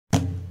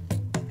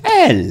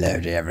Hello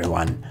to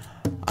everyone,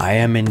 I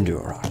am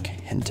Endurok,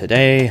 and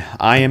today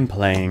I am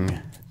playing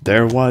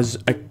There Was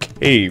a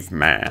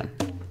Caveman.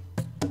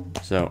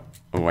 So,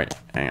 wait,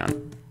 hang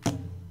on.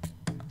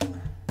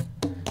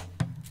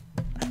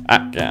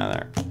 Yeah,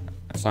 there.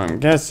 So I'm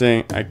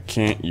guessing I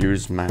can't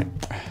use my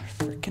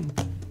freaking...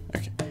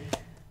 Okay.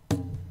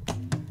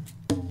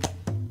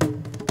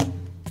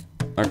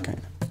 Okay,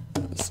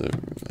 so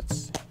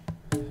let's...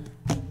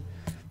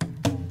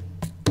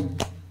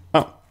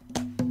 Oh,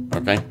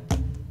 okay.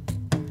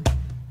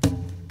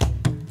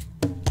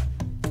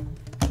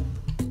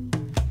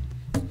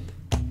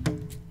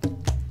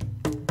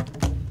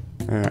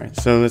 Alright,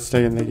 so let's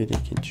take a look at the...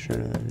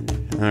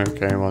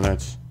 Okay, well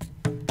that's...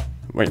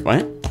 Wait,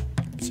 what?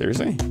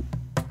 Seriously?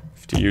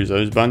 Have to use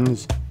those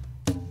buttons?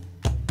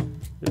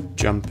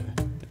 Jump.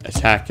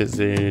 Attack is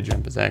A,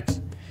 jump is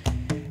X.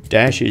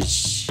 Dash is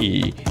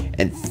C,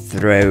 and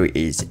throw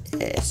is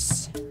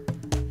S.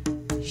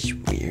 It's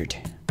weird.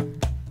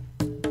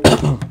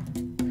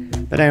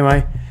 But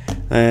anyway,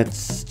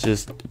 let's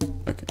just...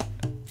 Okay.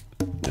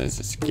 Let's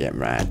just get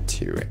right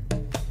to it.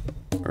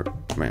 Or,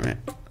 wait a minute.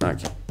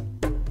 Okay.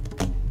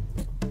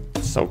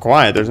 It's so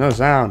quiet, there's no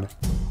sound.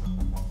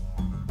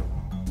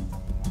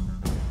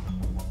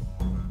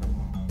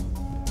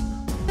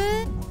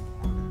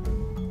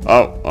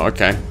 Oh,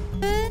 okay.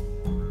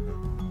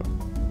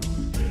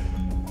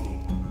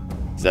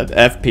 Is that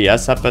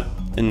FPS up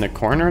in the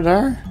corner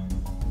there?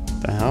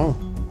 What the hell?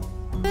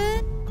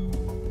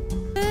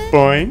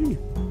 Boing.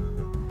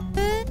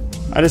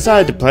 I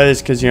decided to play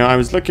this because, you know, I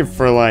was looking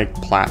for, like,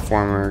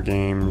 platformer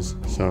games,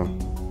 so...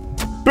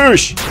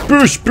 Boosh!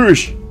 Boosh!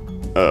 Boosh!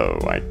 Oh,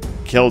 I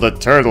killed a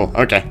turtle.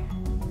 Okay.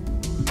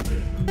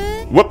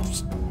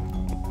 Whoops.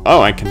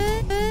 Oh, I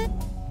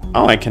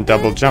can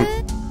double jump.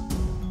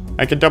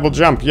 I can double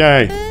jump,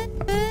 yay!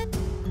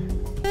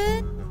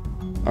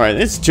 Alright,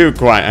 it's too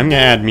quiet. I'm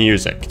gonna add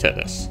music to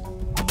this.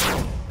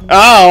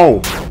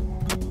 Ow!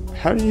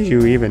 How did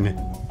you even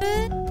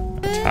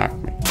attack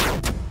me?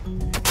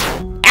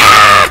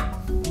 Ah!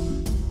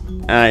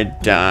 I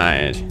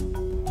died.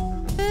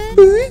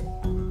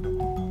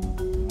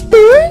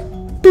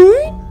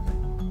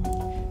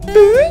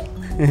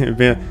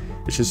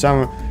 It should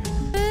sound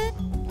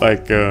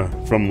like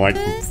from like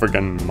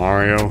friggin'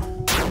 Mario.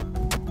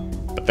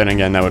 But then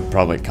again, that would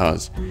probably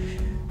cause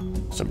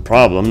some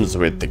problems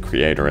with the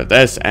creator of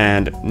this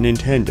and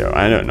Nintendo.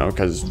 I don't know,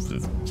 because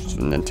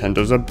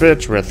Nintendo's a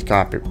bitch with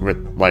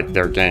like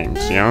their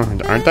games, you know,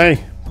 aren't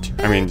they?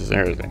 I mean,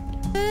 seriously.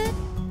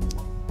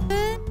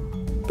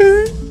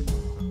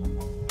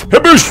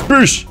 Haboosh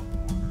boosh!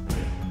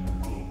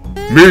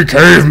 Me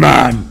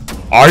Caveman!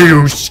 I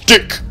use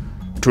stick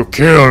to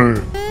kill.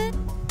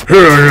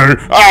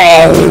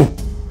 Ow!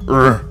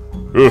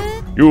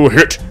 You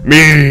hit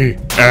me,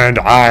 and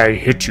I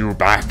hit you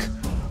back.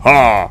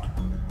 Ha!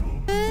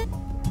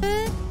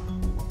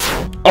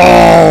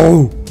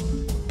 Oh!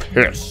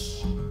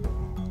 Piss.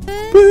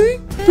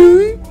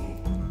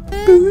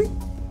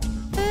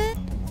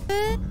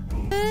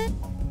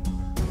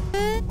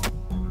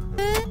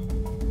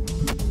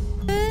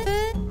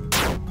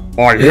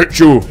 I hit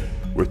you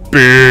with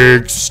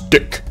big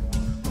stick.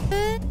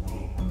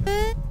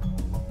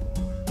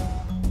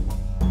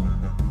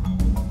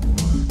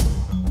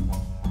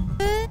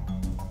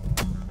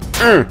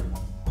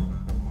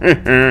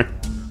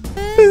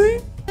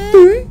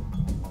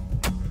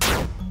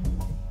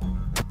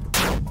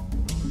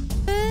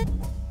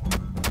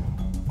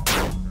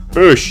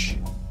 Push.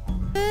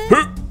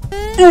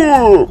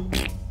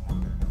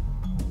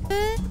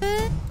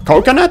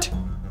 Coconut?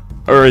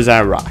 Or is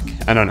that rock?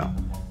 I don't know.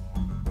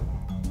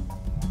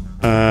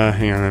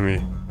 Hang on, let me...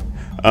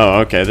 Oh,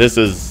 okay, this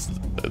is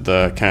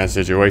the kind of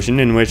situation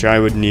in which I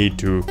would need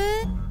to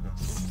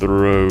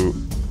throw...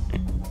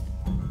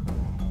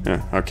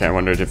 Yeah, okay, I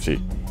wondered if the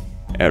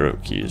arrow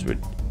keys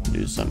would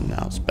do something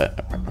else,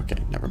 but okay,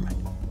 never mind.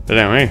 But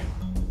anyway.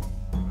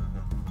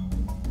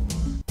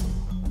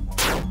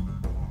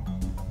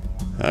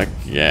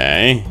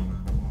 Okay.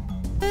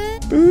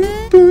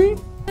 Boing, boing.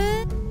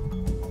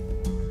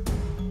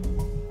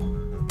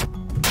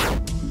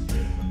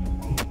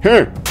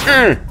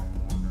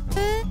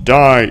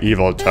 Die,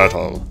 evil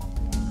turtle.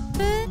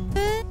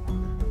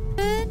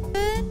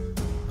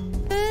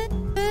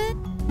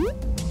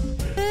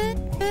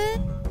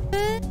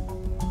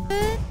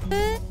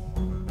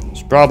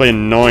 It's probably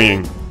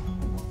annoying.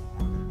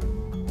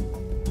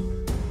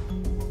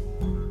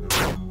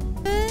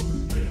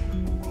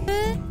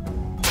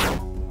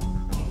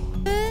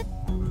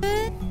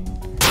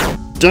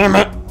 Damn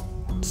it!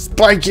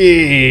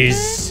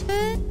 Spikies!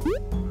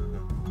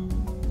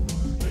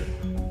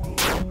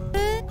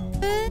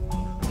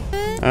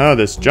 Oh,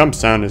 this jump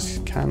sound is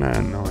kinda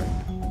annoying.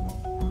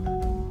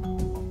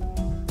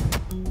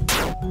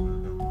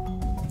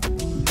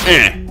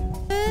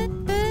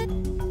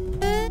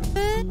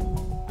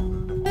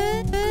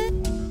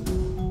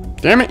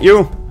 Damn it,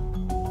 you!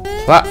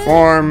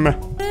 Platform!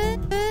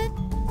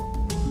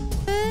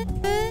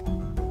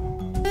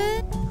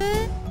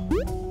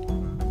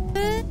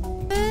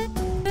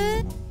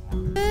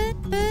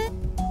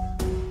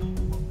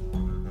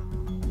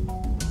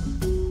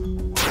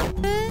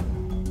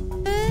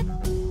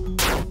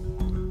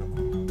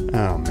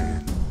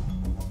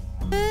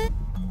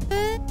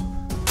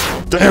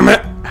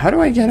 How do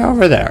I get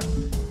over there?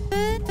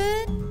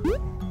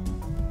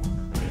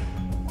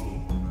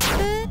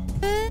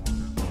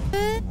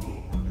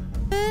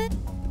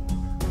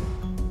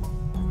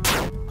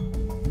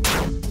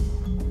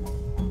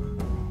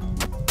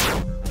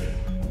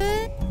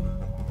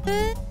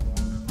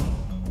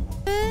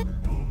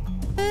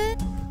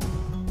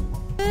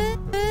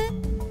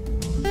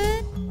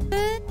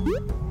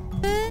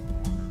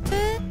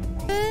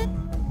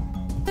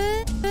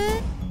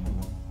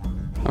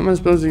 How am I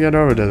supposed to get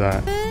over to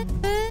that?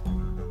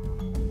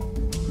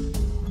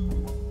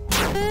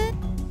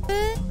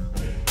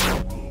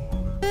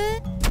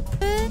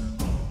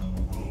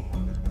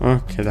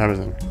 Okay, that was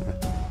it.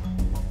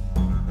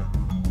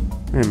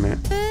 Wait a minute.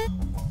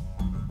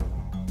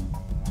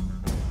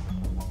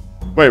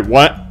 Wait,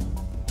 what?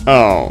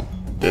 Oh,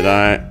 did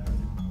I?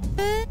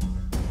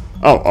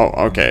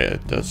 Oh, okay,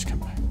 it does come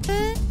back.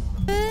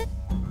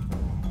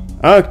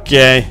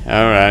 Okay,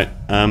 alright.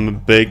 I'm a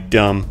big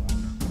dumb.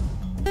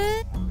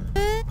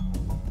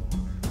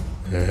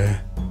 Okay.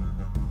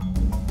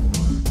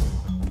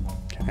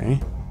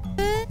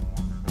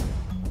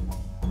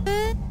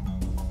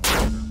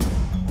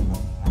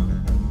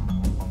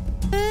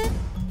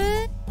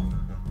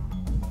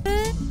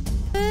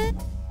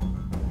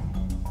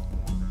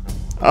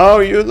 Oh,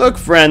 you look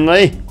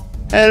friendly.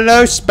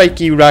 Hello,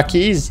 Spiky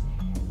Rockies.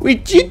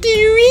 What you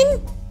doing?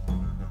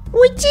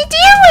 What you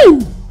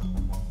doing?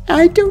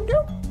 I don't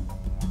know.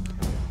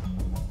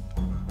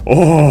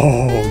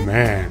 Oh,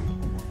 man.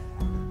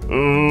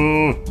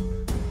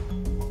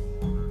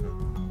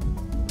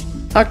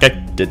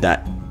 Okay, did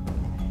that.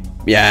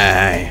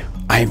 Yay,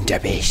 I'm the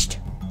best.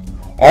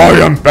 I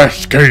am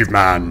best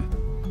caveman.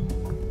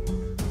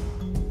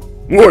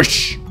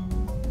 Whoosh.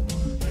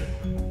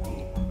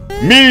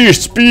 Me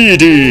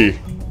speedy.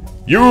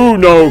 You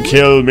no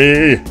kill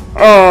me.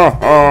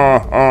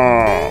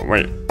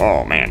 Wait,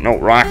 oh man, no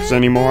rocks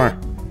anymore.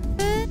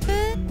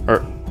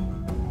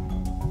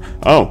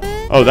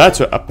 Oh, that's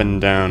what up and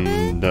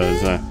down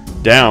does.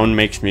 Down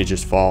makes me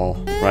just fall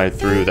right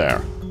through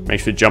there.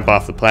 Makes me jump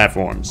off the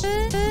platforms.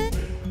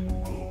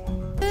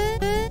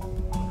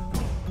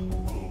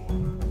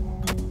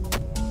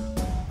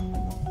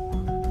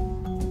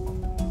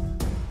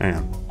 Hang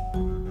on.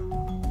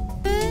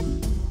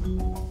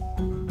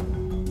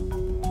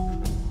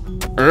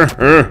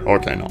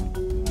 Okay, no.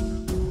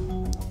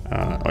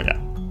 Okay.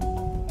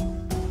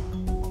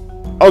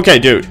 Okay,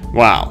 dude.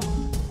 Wow.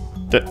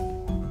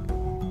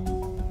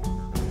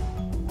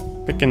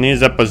 Picking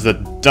these up was the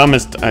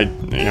dumbest. You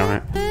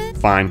know,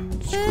 fine.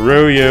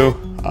 Screw you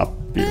up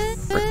your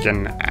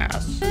frickin'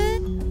 ass.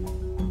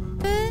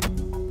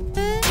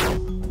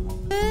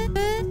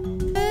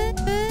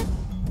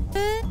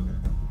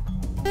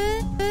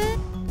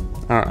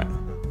 All right.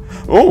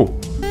 Oh.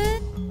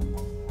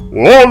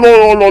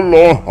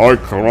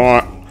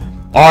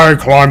 I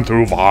climb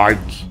through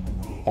vines.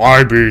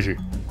 I be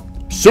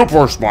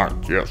super smart,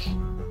 yes.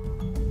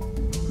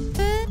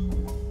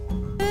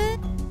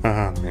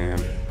 Ah, man.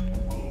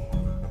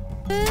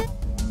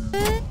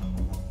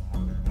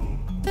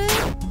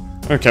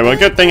 Okay, well,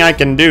 good thing I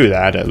can do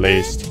that, at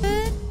least.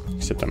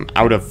 Except I'm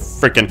out of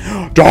frickin'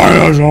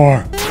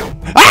 dinosaur!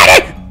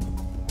 Ah!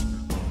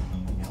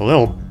 You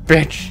little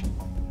bitch.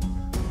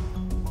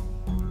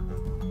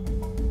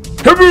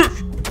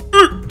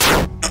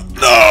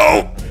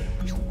 No!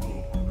 You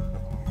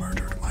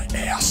murdered my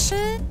ass.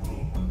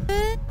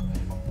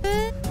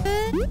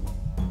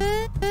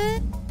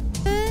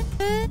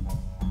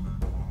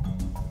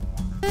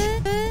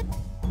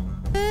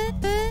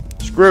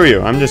 Screw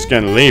you, I'm just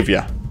gonna leave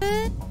you.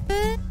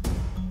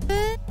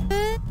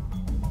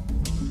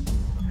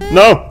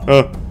 No!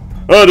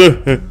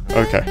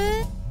 Okay.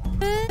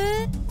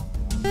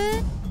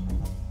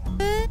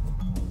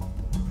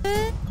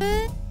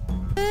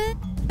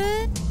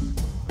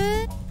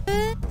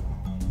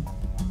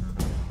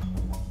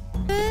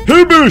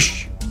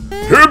 Bush!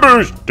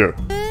 Bush! Damn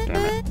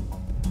it.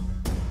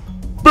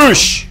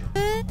 Bush!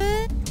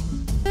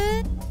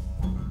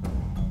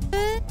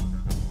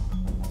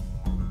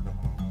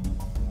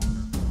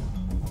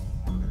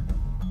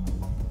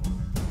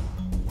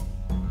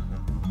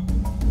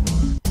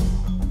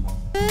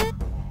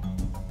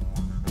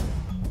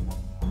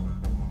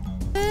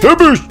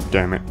 Bush!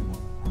 Damn it.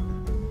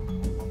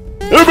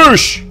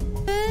 Bush!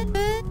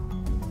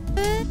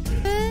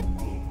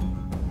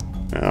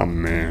 Oh,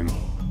 man.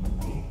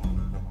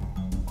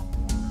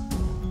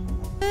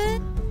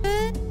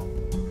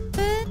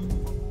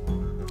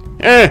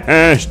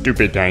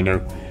 Stupid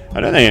dino. I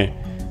don't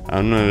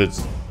know if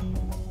it's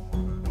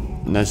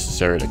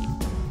necessary to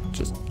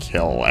just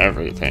kill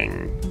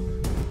everything.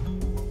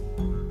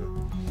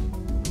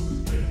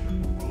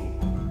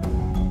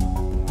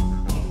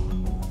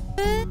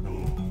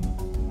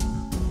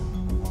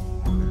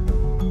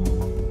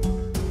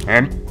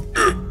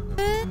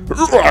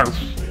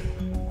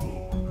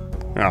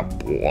 Oh,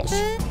 boss.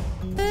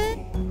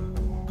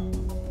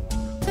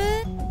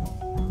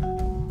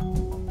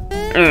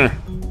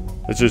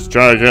 Let's just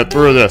try to get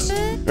through this.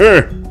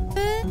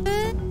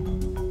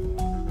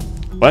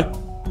 What?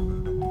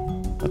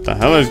 What the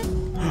hell is...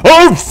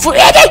 Oh,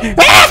 Freddy!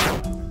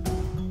 Ah!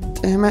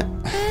 Damn it.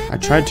 I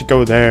tried to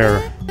go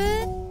there.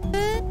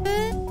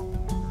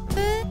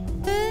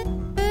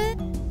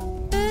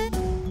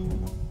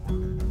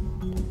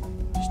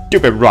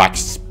 Stupid rock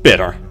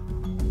spitter.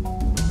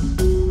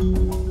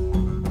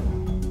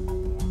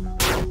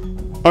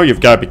 Oh, you've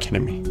got to be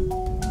kidding me.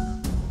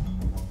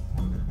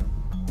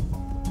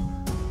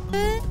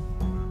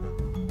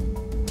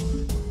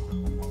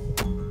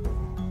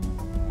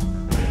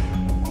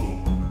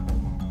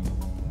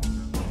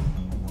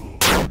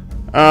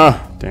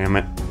 Ah, damn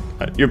it.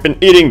 You've been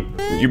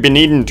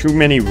eating too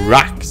many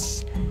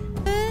rocks.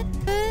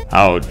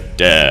 How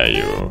dare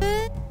you?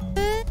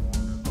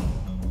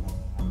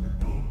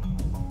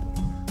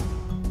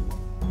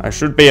 I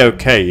should be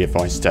okay if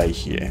I stay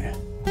here.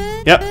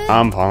 Yep,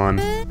 I'm fine.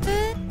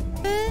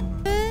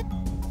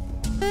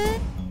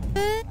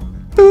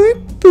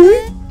 Boop,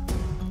 boop.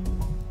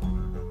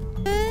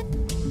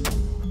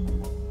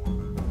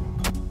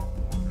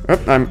 Oh,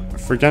 I'm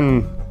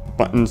forgetting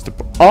buttons to...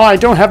 Oh, I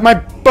don't have my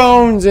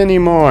bones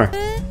anymore.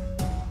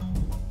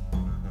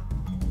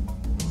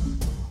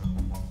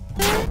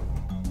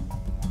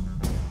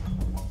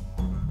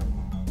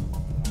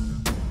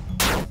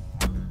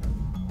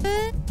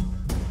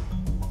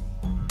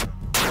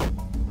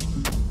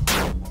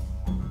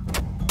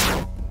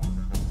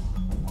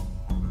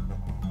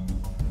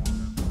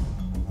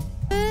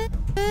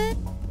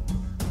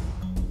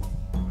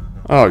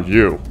 Oh,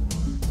 you.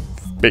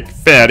 Big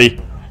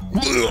fatty.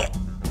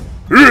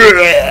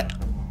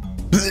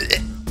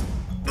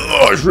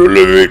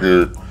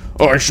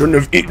 Oh, I shouldn't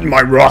have eaten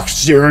my rock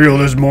cereal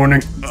this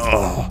morning.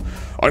 Oh,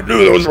 I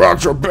knew those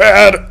rocks were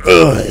bad.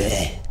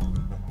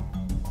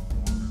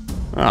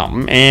 Oh,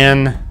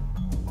 man.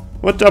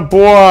 What the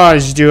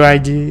boys do I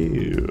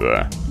do?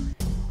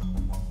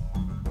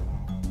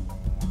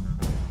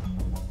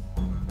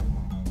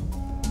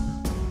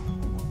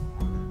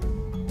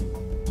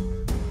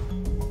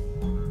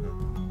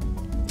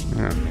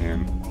 Oh,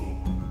 man.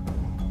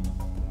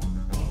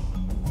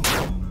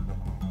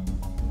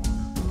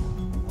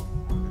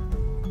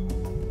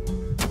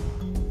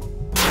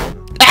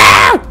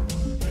 Ah!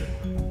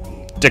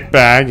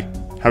 Dickbag,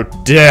 how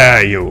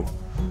dare you?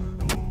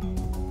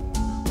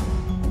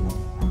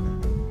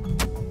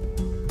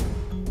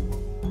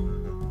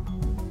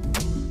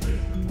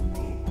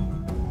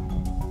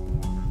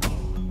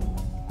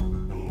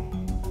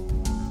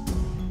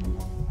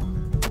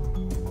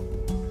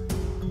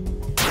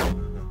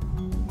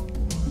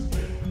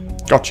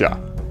 Gotcha,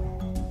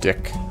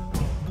 dick.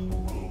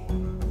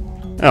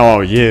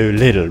 Oh, you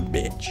little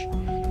bitch.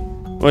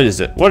 What is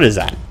it? What is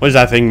that? What is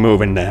that thing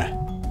moving there?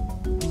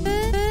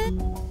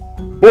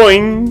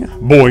 Boing,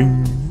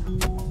 boing.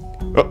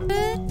 Oh,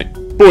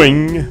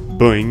 boing,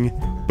 boing,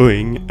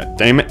 boing.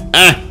 Damn it.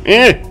 Ah,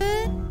 eh.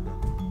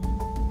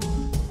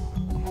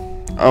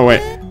 Oh,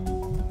 wait.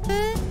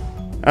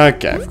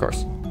 Okay, of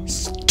course.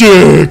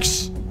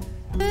 Sticks!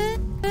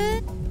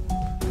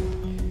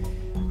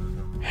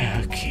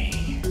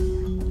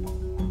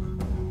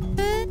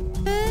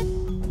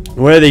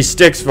 What are these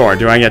sticks for?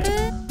 Do I get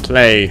to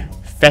play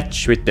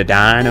fetch with the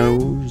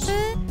dinos?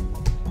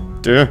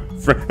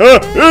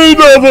 Hey,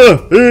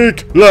 lava! Hey,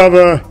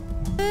 lava!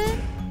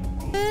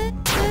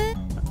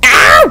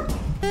 Ow!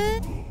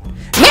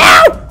 No!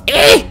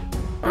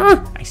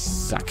 I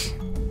suck.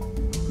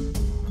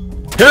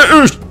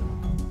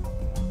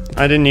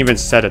 I didn't even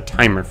set a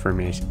timer for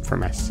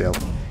myself.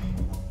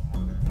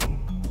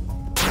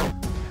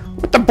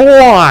 What the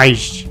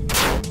boys?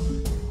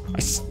 I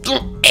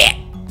still.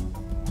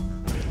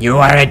 You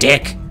are a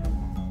dick.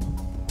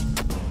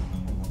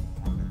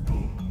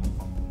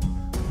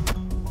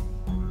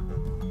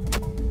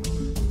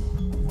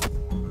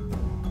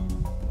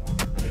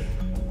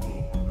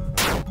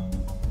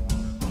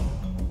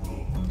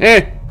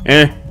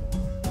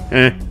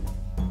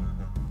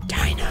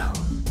 Dino.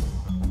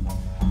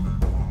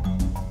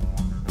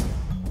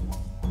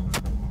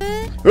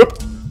 Oop.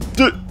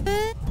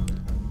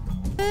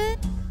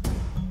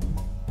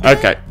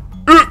 Okay.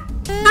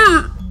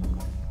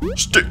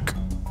 Stick.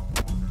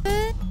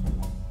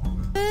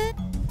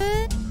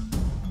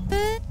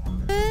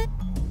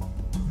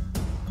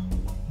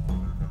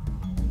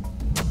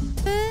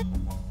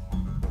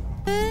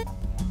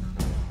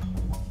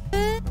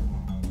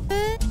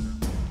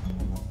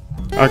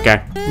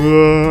 Okay.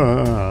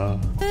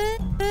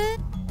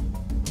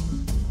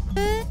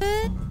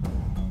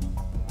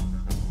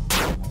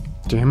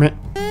 Damn it.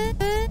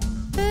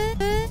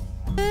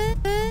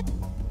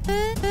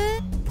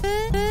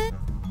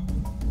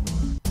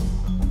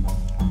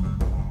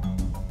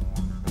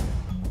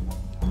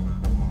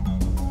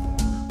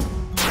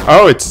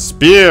 Oh, it's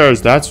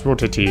spears. That's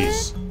what it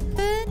is.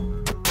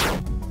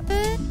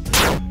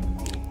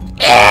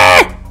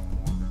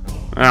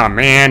 Oh,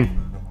 man.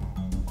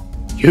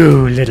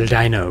 You little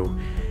dino.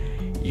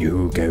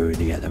 You go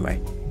the other way.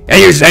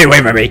 Hey, you stay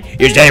away from me.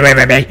 You stay away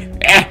from me.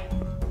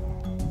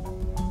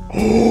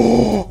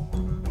 Oh,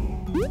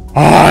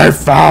 I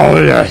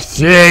found a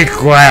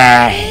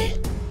secret.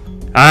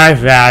 I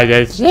found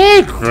a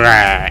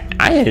secret.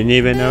 I didn't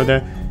even know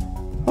that.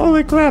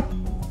 Holy crap.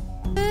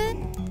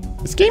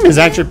 This game is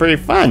actually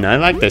pretty fun. I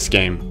like this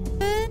game.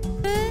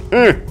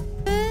 Okay.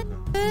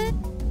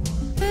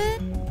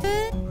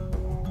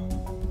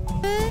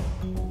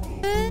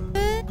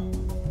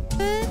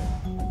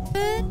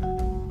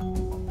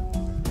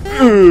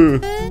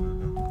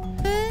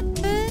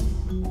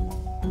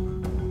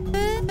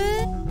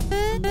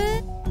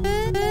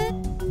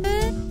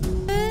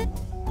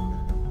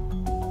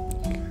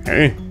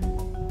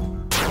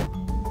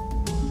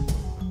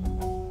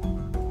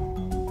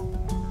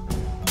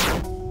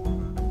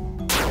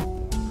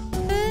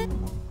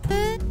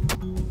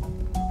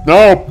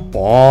 No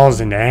balls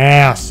and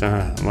ass.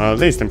 Well, at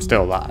least I'm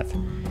still alive.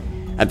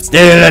 I'm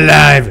still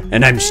alive,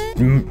 and I'm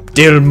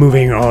still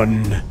moving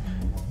on.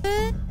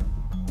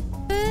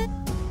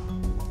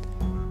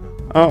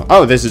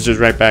 Oh, this is just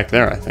right back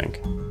there, I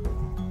think.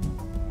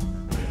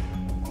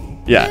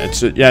 Yeah,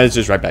 it's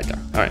just right back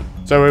there. All right,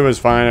 so it was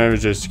fine. I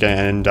was just gonna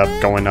end up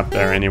going up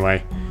there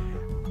anyway.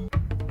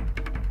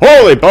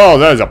 Holy balls,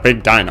 that is a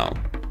big dino.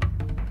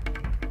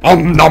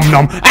 Nom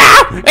nom.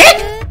 Ah! Eek!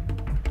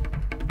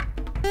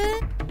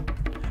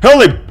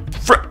 Holy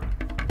frick!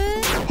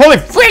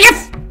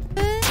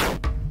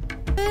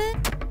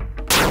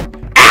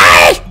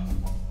 Ah!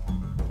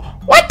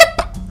 What the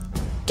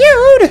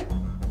dude?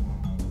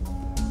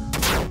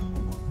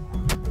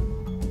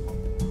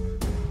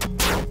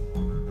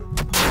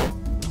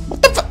 What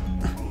the fuck?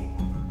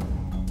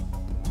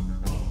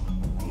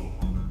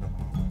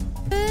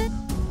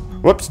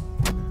 Whoops.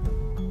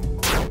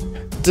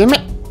 Damn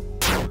it!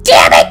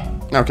 Damn it!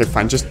 Okay,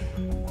 fine, just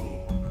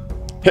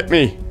hit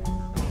me.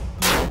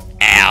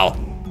 Ow.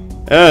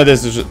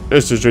 This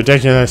is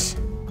ridiculous.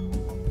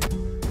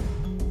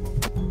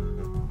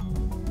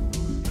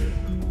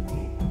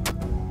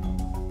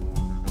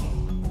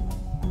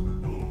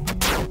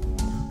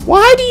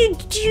 Why do you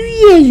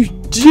do that, you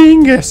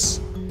dingus?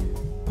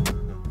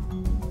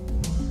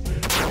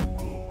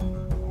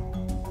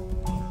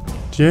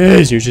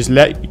 Jeez, you just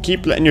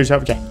keep letting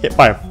yourself get hit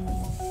by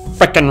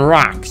frickin'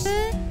 rocks.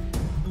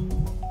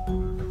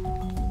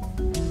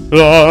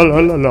 La la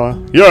la la.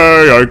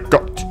 Yay, I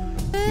got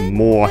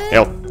more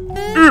health.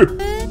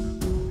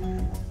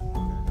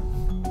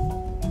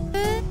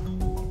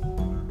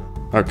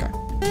 Okay.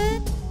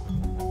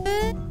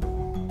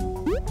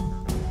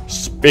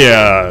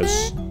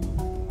 Spears.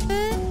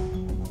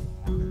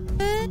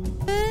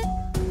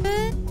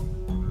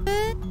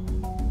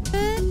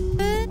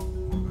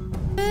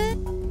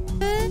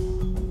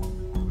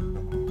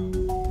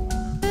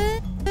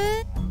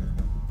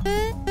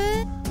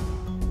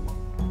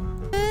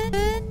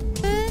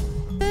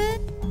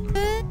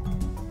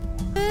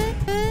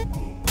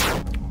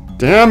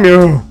 Damn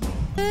you!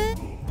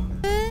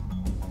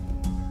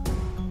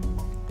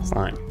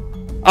 Fine.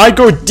 I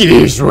go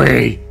this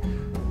way!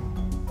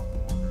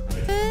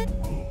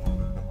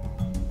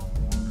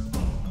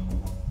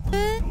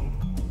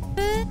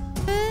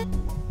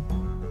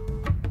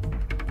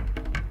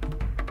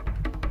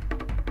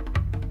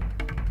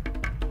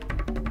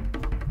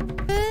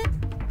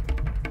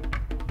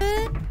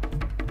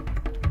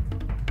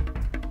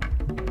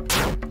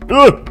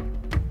 Ugh!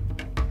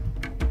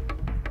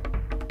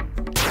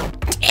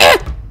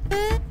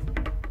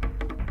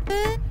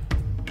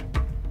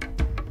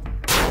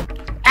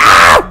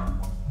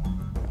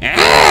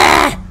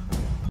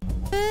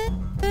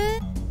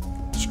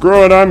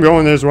 Screw it, I'm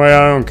going this way,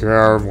 I don't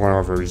care,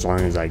 whatever, as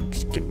long as I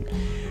can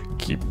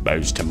keep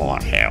most of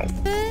my health.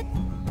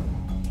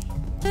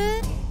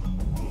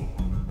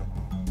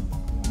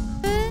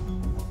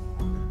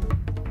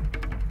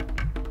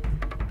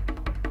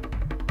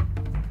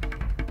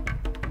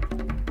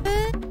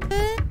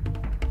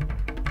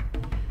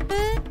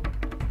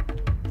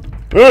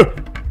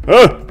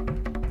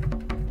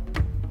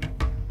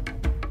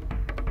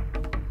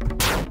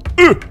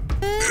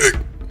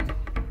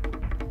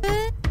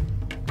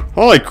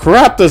 Holy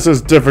crap, this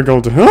is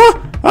difficult. Huh?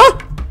 Huh?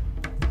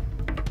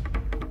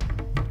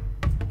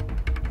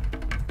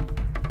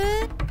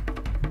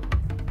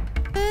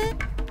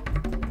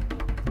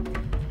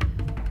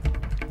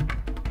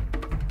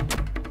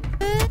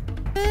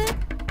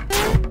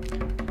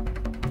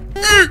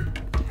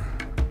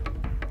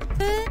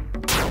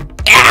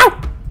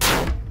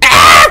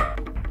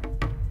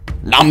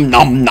 Nom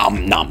nom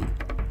nom nom.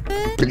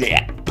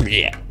 Bleh,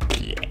 bleh,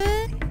 bleh,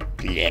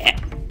 bleh.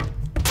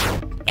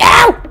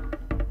 Ow!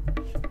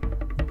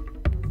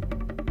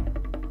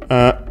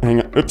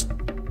 Hang on. Oops.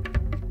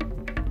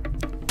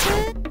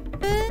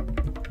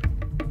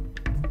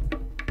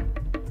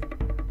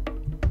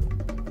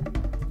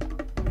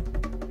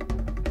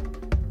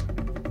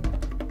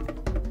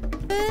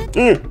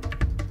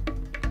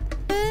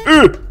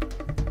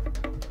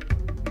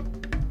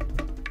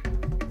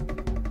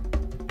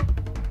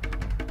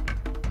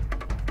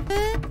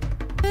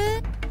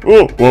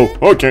 Oh, whoa,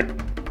 okay.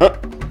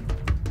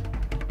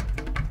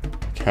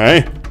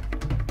 Okay.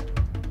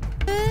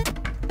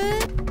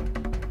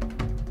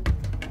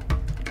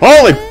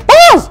 Holy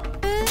balls!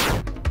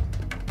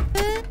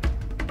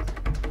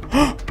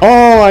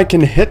 Oh, I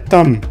can hit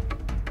them.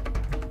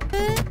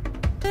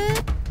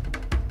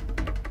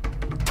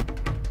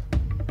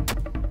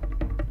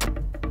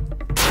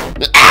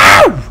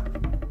 Ow!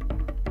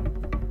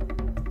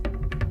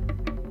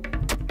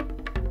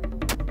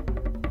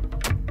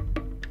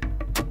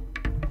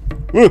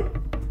 No!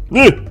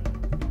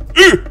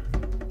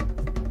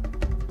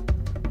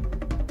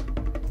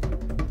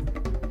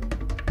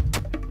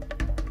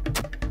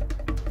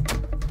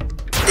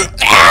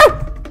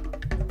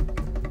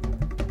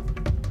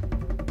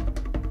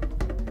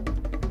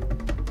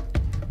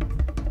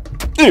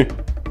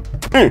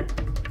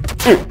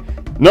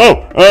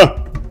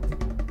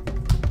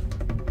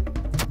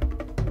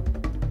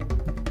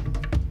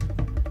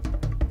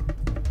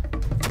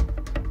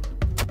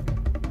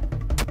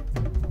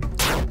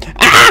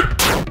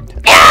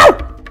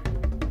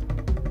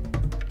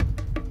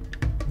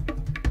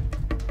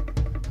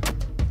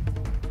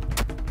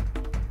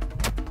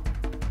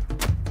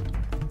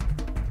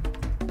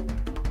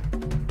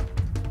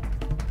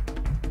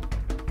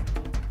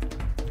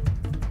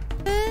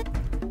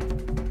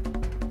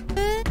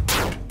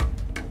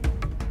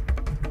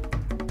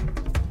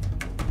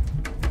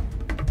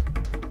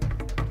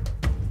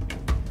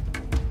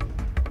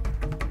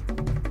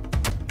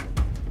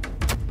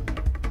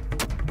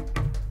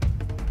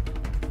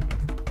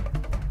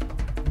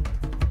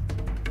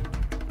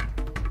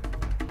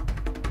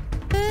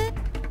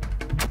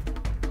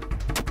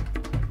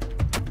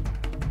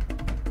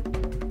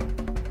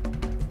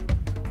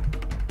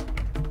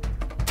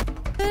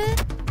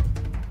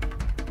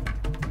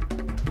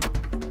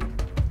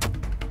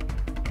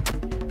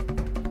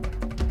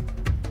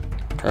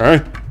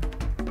 Okay.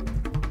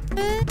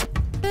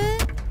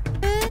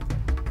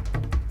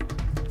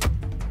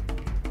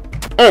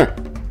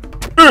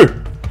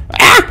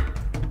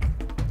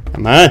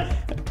 Come on.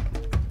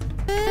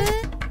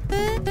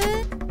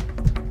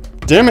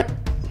 Damn it.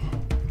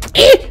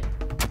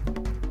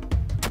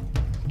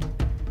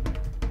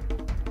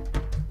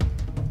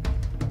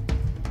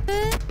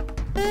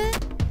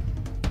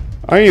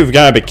 Oh, you've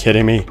got to be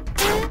kidding me.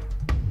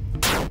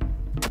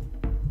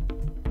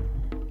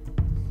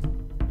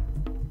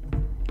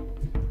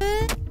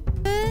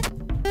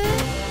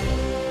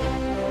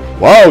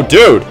 Whoa,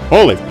 dude!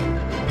 Holy...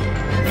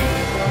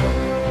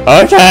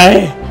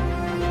 Okay!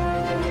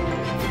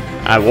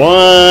 I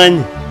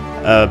won!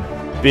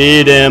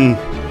 Beat him.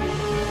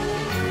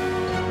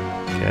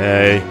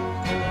 Okay.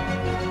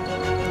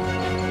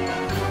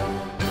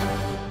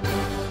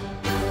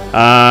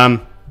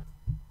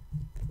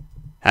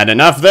 Had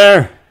enough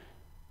there?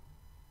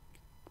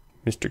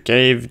 Mr.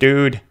 Cave,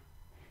 dude?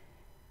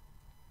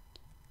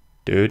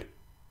 Dude?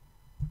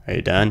 Are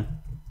you done?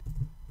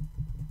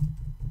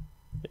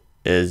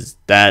 Is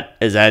that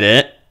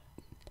it?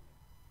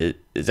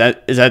 Is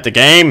that the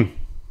game?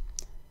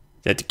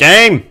 Is that the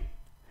game?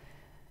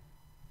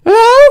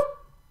 Hello?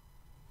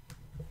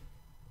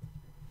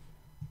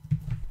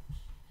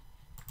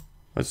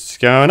 What's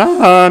going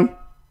on?